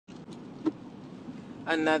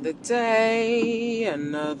Another day,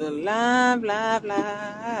 another live, live,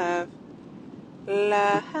 live,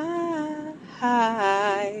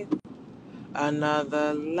 live.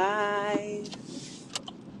 Another live.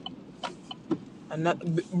 Another,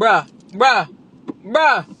 bruh.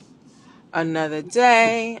 Another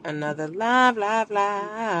day, another live, live,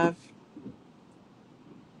 live.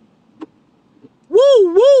 Woo,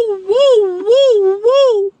 woo, woo, woo,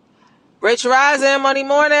 woo. Rich Rising, Money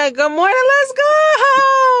Morning. Good morning, let's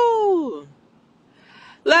go.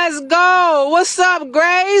 Let's go. What's up,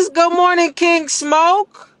 Grace? Good morning, King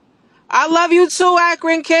Smoke. I love you too,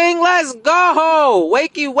 Akron King. Let's go.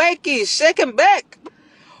 Wakey, wakey, shake and bake.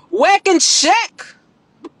 Wake and shake.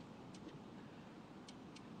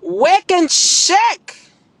 Wake and shake.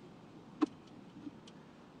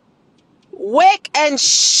 Wake and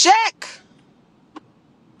shake.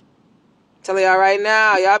 Tell y'all right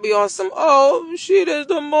now, y'all be on some, oh, shit, it's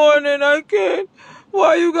the morning, I can't.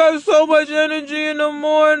 Why you got so much energy in the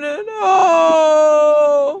morning?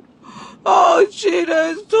 Oh, shit,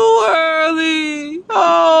 it's too early.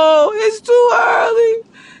 Oh, it's too early.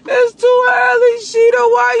 It's too early, Sheeta.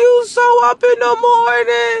 Why you so up in the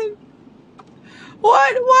morning?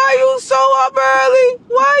 What? Why you so up early?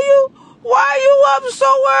 Why you up so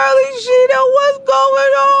early, Sheeta? What's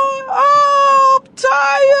going on? Oh, I'm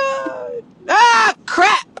tired. Ah,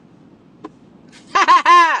 crap.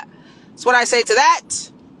 That's what I say to that.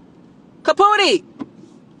 Kapootie.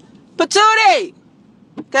 Patootie.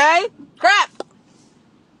 Okay? Crap.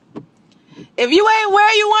 If you ain't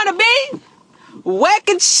where you want to be, wake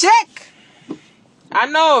and check. I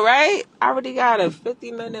know, right? I already got a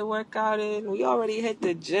 50-minute workout in. We already hit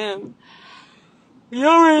the gym. You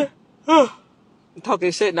already... I'm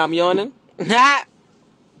talking shit and I'm yawning. That's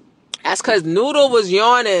because Noodle was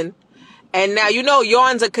yawning. And now, you know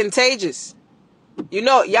yawns are contagious. You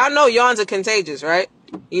know, y'all know yawns are contagious, right?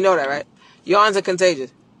 You know that, right? Yawns are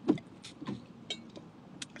contagious.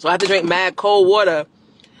 So I have to drink mad cold water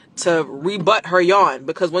to rebut her yawn.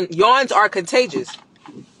 Because when yawns are contagious,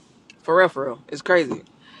 for real, it's crazy.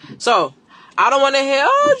 So, I don't want to hear,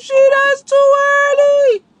 oh, shit, that's too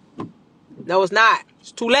early. No, it's not.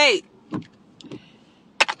 It's too late.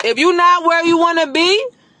 If you're not where you want to be,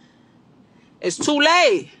 it's too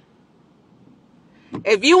late.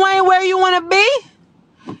 If you ain't where you want to be,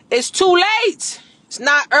 it's too late. It's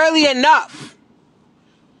not early enough.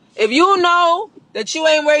 If you know that you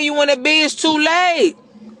ain't where you want to be, it's too late.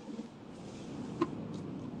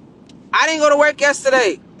 I didn't go to work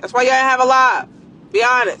yesterday. That's why y'all have a live. Be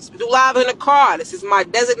honest. We do live in the car. This is my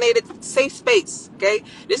designated safe space. Okay?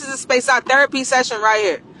 This is a space out therapy session right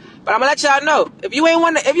here. But I'm gonna let y'all know. If you ain't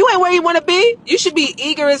where you wanna be, you should be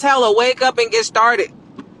eager as hell to wake up and get started.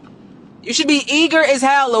 You should be eager as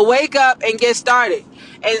hell to wake up and get started.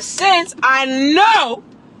 And since I know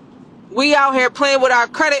we out here playing with our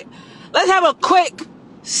credit, let's have a quick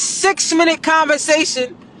 6-minute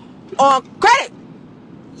conversation on credit.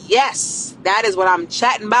 Yes, that is what I'm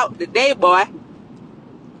chatting about today, boy.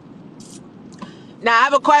 Now I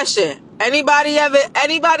have a question. Anybody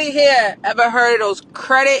here ever heard of those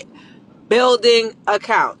credit building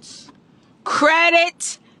accounts?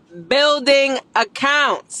 Credit building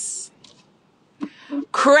accounts.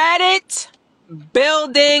 Credit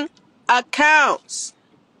building accounts.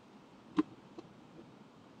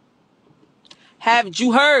 Have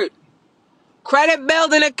you heard? Credit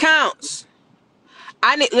building accounts.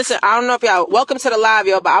 Listen, I don't know if y'all, welcome to the live,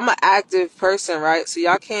 y'all, but I'm an active person, right? So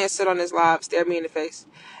y'all can't sit on this live, stare me in the face,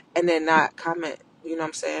 and then not comment. You know what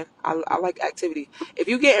I'm saying? I like activity. If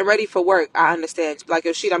you getting ready for work, I understand. Like,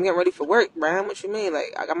 yo, shit, I'm getting ready for work, man. What you mean?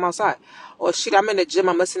 Like, I'm outside. Or, shit, I'm in the gym.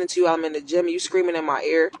 I'm listening to you. I'm in the gym. You screaming in my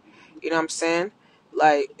ear. You know what I'm saying?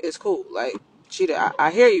 Like, it's cool. Like, Sheeta,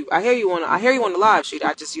 I hear you. I hear you on the live, Sheeta.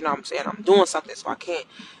 I just, you know what I'm saying? I'm doing something, so I can't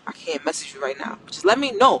message you right now. Just let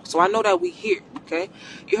me know so I know that we here, okay?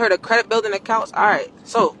 You heard of credit building accounts? All right.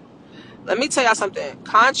 So, let me tell y'all something.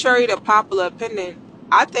 Contrary to popular opinion,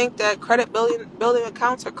 I think that credit building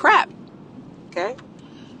accounts are crap, okay?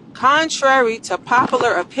 Contrary to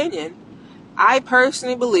popular opinion, I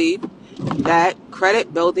personally believe that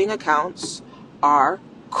credit building accounts are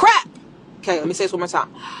crap. Okay, let me say this one more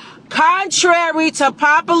time. Contrary to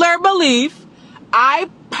popular belief, I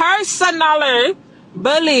personally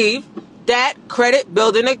believe that credit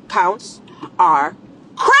building accounts are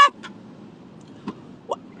crap.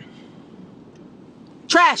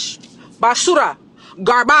 Trash. Basura.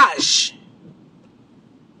 Garbage.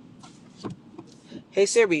 Hey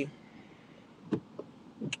Siri.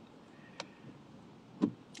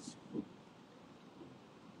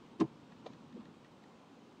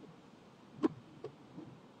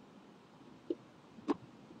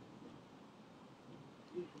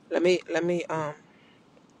 Let me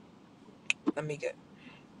get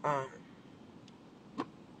um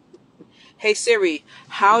hey Siri,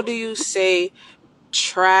 how do you say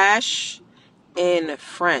trash in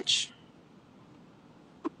French?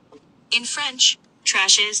 In French,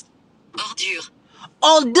 trash is ordure.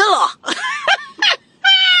 Ordure.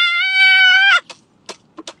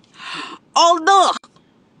 Ordure.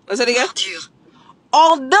 Let's say it again.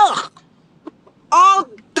 Ordure.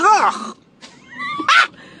 Ordure. Ordure.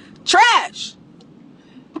 Trash.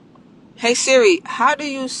 Hey Siri, how do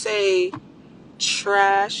you say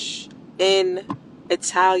trash in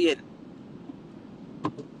Italian?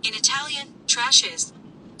 In Italian, trash is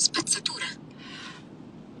spazzatura.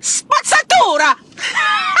 Spazzatura.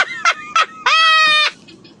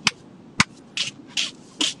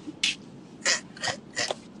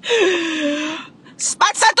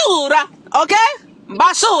 Spazzatura. Okay?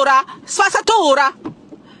 Basura. Spazzatura.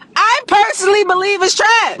 I personally believe it's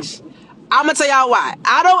trash. I'm gonna tell y'all why.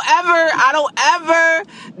 I don't ever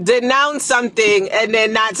denounce something and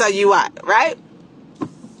then not tell you why, right?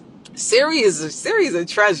 Siri is a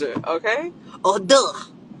treasure, okay? Oh duh.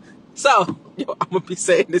 So, yo, I'm gonna be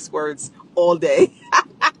saying these words all day.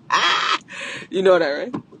 You know that,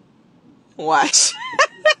 right? Watch.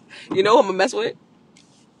 You know who I'm gonna mess with?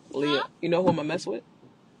 Liam. You know who I'm gonna mess with?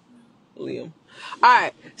 Liam.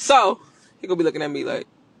 Alright, so he gonna be looking at me like,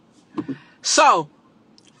 so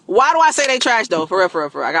why do I say they trash though? For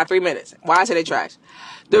real. I got 3 minutes. Why I say they trash?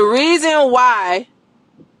 The reason why,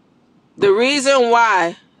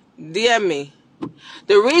 DM me.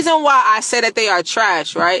 The reason why I say that they are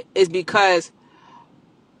trash, right, is because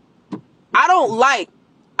I don't like,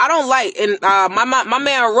 and my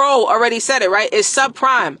man Ro already said it, right? It's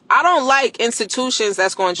subprime. I don't like institutions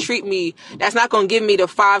that's going to treat me, that's not going to give me the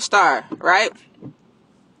 5-star, right?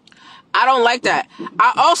 I don't like that.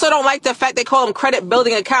 I also don't like the fact they call them credit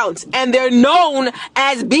building accounts and they're known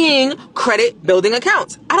as being credit building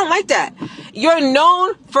accounts. I don't like that. You're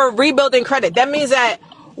known for rebuilding credit. That means that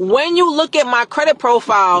when you look at my credit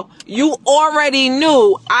profile, you already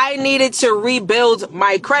knew I needed to rebuild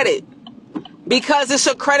my credit because it's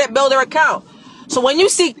a credit builder account. So when you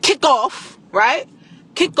see Kickoff, right?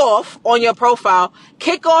 Kickoff on your profile,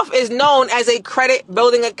 Kickoff is known as a credit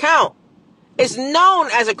building account. It's known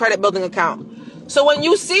as a credit building account. So when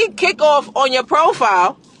you see Kickoff on your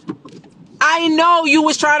profile, I know you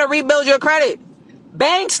was trying to rebuild your credit.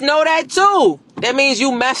 Banks know that too. That means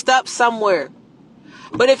you messed up somewhere.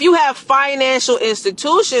 But if you have financial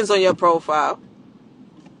institutions on your profile,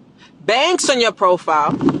 banks on your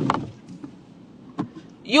profile,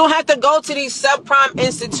 you don't have to go to these subprime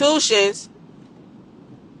institutions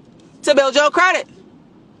to build your credit.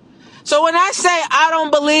 So when I say I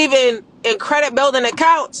don't believe in credit building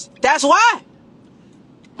accounts, that's why.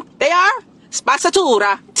 They are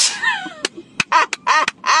spazzatura.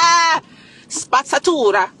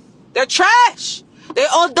 Spazzatura. They're trash. They're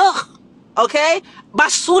ordure. Okay?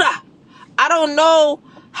 Basura. I don't know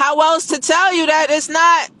how else to tell you that it's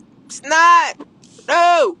not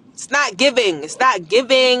giving. It's not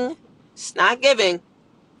giving. It's not giving.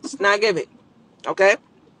 It's not giving. Okay?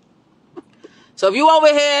 So if you over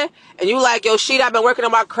here and you like, yo, Sheeta, I've been working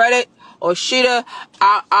on my credit, or Sheeta,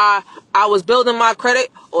 I was building my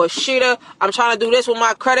credit, or Sheeta, I'm trying to do this with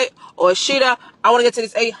my credit, or Sheeta, I want to get to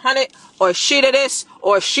this 800, or Sheeta this,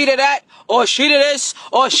 or Sheeta that, or Sheeta this,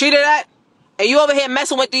 or Sheeta that, and you over here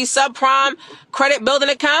messing with these subprime credit building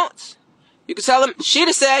accounts, you can tell them,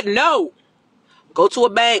 Sheeta said no. Go to a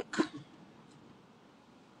bank.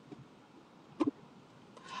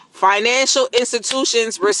 Financial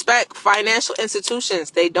institutions respect financial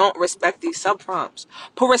institutions. They don't respect these subprimes.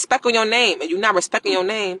 Put respect on your name. And you're not respecting your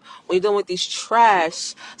name when you're dealing with these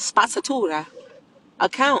trash spazzatura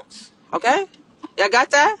accounts. Okay? Y'all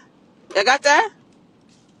got that? Y'all got that?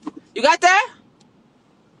 You got that?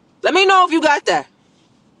 Let me know if you got that.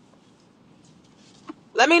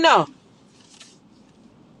 Let me know.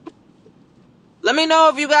 Let me know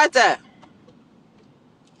if you got that.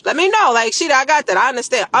 Let me know. Like, shit, I got that. I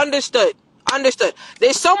understand. Understood.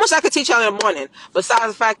 There's so much I could teach y'all in the morning. Besides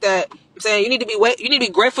the fact that I'm saying you need to be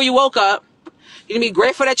grateful you woke up. You need to be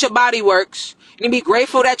grateful that your body works. You need to be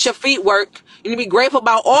grateful that your feet work. You need to be grateful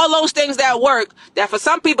about all those things that work. That for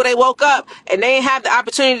some people they woke up and they ain't have the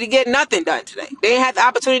opportunity to get nothing done today. They ain't have the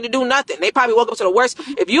opportunity to do nothing. They probably woke up to the worst.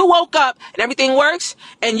 If you woke up and everything works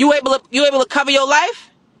and you able to cover your life,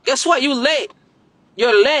 guess what? You lit.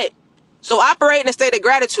 You're lit. So operate in a state of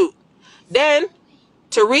gratitude. Then,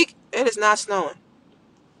 it is not snowing.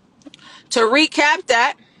 To recap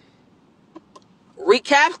that,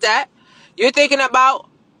 you're thinking about,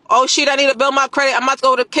 Oh shit, I need to build my credit. I'm about to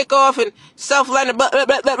go to kickoff and self-lending. Blah, blah,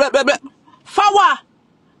 blah, blah, blah, blah. Fawa!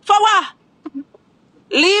 Fawa!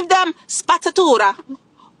 Leave them spazzatura.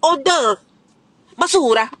 Odor.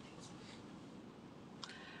 Basura.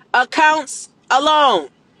 Accounts alone.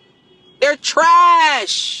 They're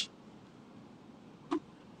trash.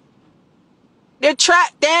 They're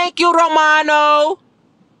trash. Thank you, Romano.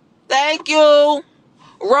 Thank you.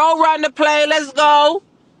 Roll, run the play. Let's go.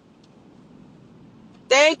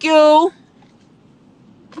 Thank you.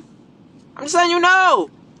 I'm just letting you know.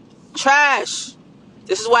 Trash.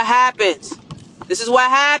 This is what happens. This is what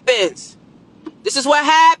happens. This is what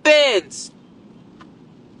happens.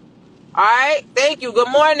 Alright? Thank you. Good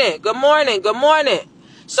morning. Good morning. Good morning.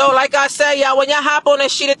 So, like I said, y'all, when y'all hop on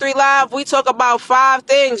this Sheeta 3 Live, we talk about 5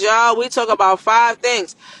 things, y'all. We talk about 5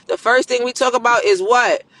 things. The first thing we talk about is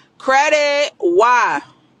what? Credit. Why?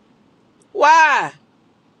 Why?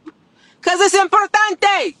 Because it's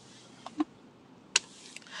importante.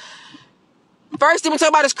 First thing we talk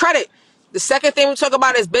about is credit. The second thing we talk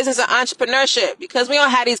about is business and entrepreneurship. Because we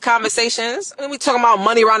don't have these conversations. We talking about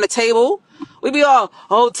money around the table. We be all,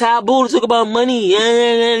 oh, taboo to talk about money.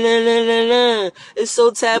 It's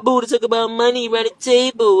so taboo to talk about money around the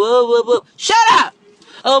table. Shut up!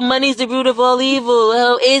 Oh, money's the root of all evil.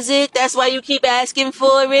 Oh, is it? That's why you keep asking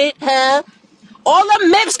for it, huh? All the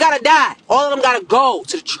myths gotta die. All of them gotta go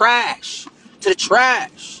to the trash. To the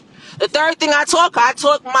trash. The third thing I talk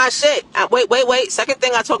my shit. Wait. Second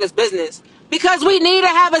thing I talk is business. Because we need to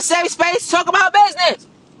have a safe space to talk about business.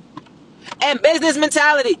 And business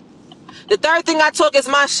mentality. The third thing I talk is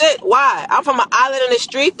my shit. Why? I'm from an island in the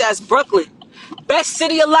street that's Brooklyn. Best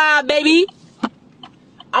city alive, baby.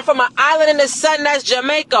 I'm from an island in the sun that's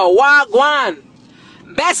Jamaica. Wagwan.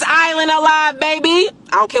 Best island alive, baby.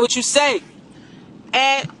 I don't care what you say.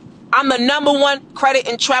 And I'm the #1 credit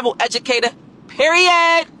and travel educator. Period.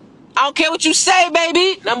 I don't care what you say,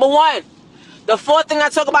 baby. #1. The fourth thing I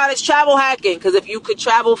talk about is travel hacking. Because if you could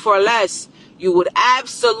travel for less, you would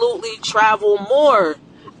absolutely travel more.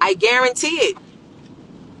 I guarantee it.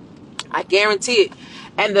 I guarantee it.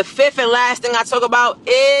 And the fifth and last thing I talk about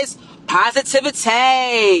is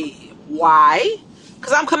positivity. Why?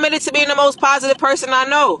 Because I'm committed to being the most positive person I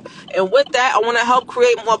know. And with that, I want to help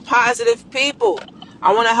create more positive people.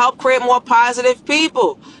 I want to help create more positive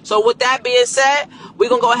people. So with that being said, we're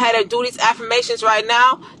going to go ahead and do these affirmations right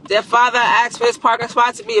now. Dear Father, I ask for this parking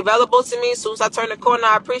spot to be available to me as soon as I turn the corner.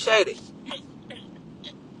 I appreciate it.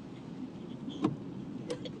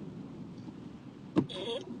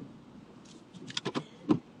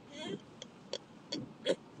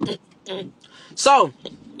 So,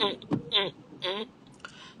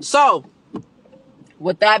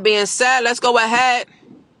 with that being said, let's go ahead.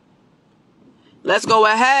 Let's go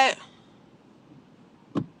ahead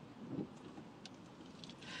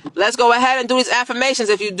and do these affirmations.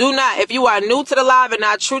 If you are new to the live and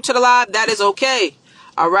not true to the live, that is okay.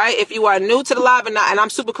 All right? If you are new to the live and I'm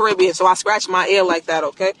super Caribbean, so I scratch my ear like that,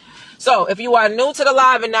 okay? So, if you are new to the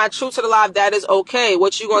live and not true to the live, that is okay.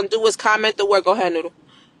 What you're going to do is comment the word. Go ahead, Noodle.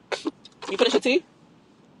 You finish your tea?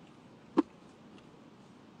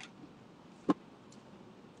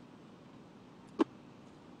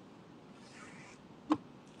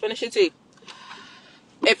 Finish your tea.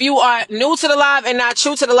 If you are new to the live and not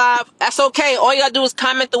true to the live, that's okay. All you gotta do is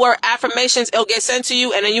comment the word affirmations. It'll get sent to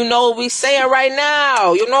you, and then you know what we saying right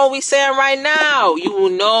now. You know what we saying right now. You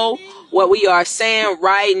will know what we are saying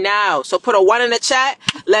right now. So put a 1 in the chat.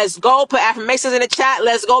 Let's go. Put affirmations in the chat.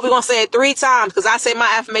 Let's go. We're gonna say it 3 times because I say my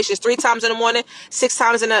affirmations 3 times in the morning, 6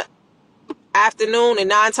 times in the afternoon, and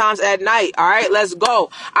 9 times at night. All right, let's go.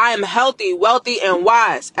 I am healthy, wealthy, and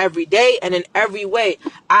wise every day and in every way.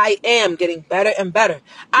 I am getting better and better.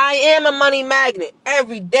 I am a money magnet.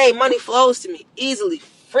 Every day money flows to me easily,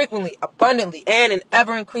 frequently, abundantly, and in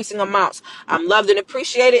ever-increasing amounts. I'm loved and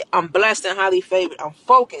appreciated. I'm blessed and highly favored. I'm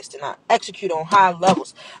focused and I execute on high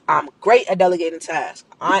levels. I'm great at delegating tasks.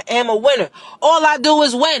 I am a winner. All I do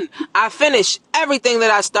is win. I finish everything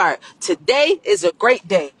that I start. Today is a great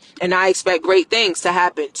day, and I expect great things to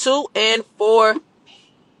happen to and for me.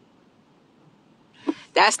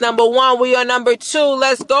 That's #1. We are #2.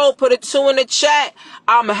 Let's go. Put a 2 in the chat.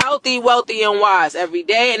 I'm healthy, wealthy, and wise every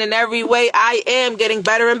day and in every way. I am getting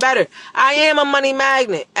better and better. I am a money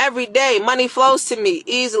magnet. Every day, money flows to me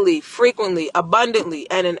easily, frequently, abundantly,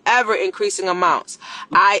 and in ever-increasing amounts.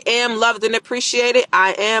 I am loved and appreciated.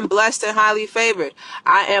 I am blessed and highly favored.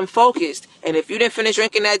 I am focused. And if you didn't finish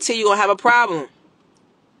drinking that tea, you're going to have a problem.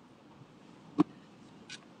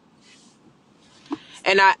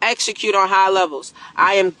 And I execute on high levels.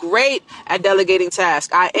 I am great at delegating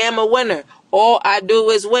tasks. I am a winner. All I do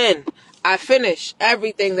is win. I finish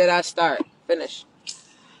everything that I start. Finish.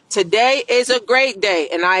 Today is a great day,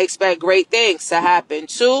 and I expect great things to happen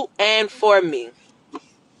to and for me.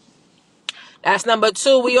 That's number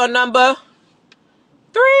 2. We on number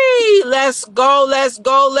 3. Let's go, let's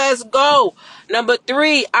go, let's go. Number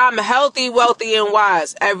 3, I'm healthy, wealthy, and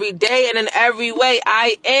wise. Every day and in every way,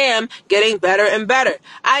 I am getting better and better.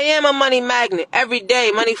 I am a money magnet. Every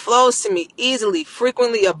day, money flows to me easily,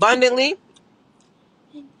 frequently, abundantly,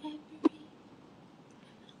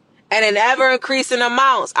 and in ever-increasing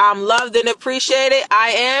amounts. I'm loved and appreciated.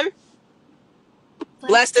 I am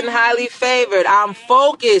blessed and highly favored. I'm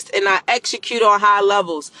focused and I execute on high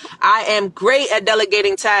levels. I am great at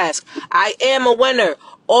delegating tasks. I am a winner.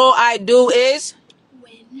 All I do is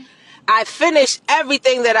win. I finish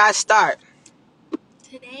everything that I start.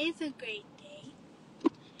 Today is a great day,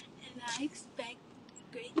 and I expect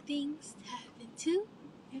great things to happen to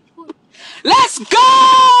and for me. Let's go!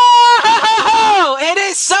 It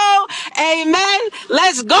is so. Amen.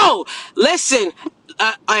 Let's go. Listen.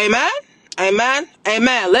 Amen. Amen.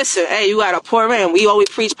 Amen. Listen. Hey, you gotta pour in. We always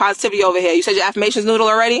preach positivity over here. You said your affirmations noodle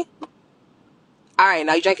already? All right.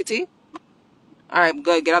 Now you drinking tea? All right,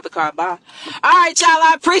 good. Get out the car. Bye. All right, y'all.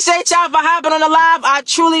 I appreciate y'all for hopping on the live. I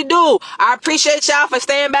truly do. I appreciate y'all for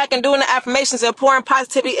staying back and doing the affirmations and pouring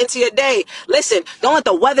positivity into your day. Listen, don't let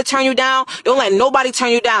the weather turn you down. Don't let nobody turn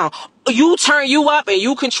you down. You turn you up and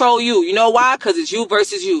you control you. You know why? Because it's you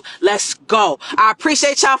versus you. Let's go. I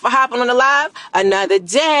appreciate y'all for hopping on the live. Another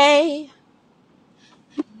day.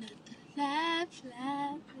 Laugh,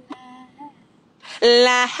 laugh, laugh.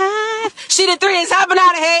 Live. She the 3 is hopping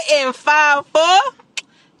out of here in 5, 4.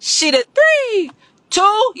 She the 3,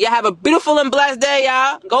 2. You have a beautiful and blessed day,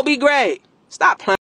 y'all. Go be great. Stop playing.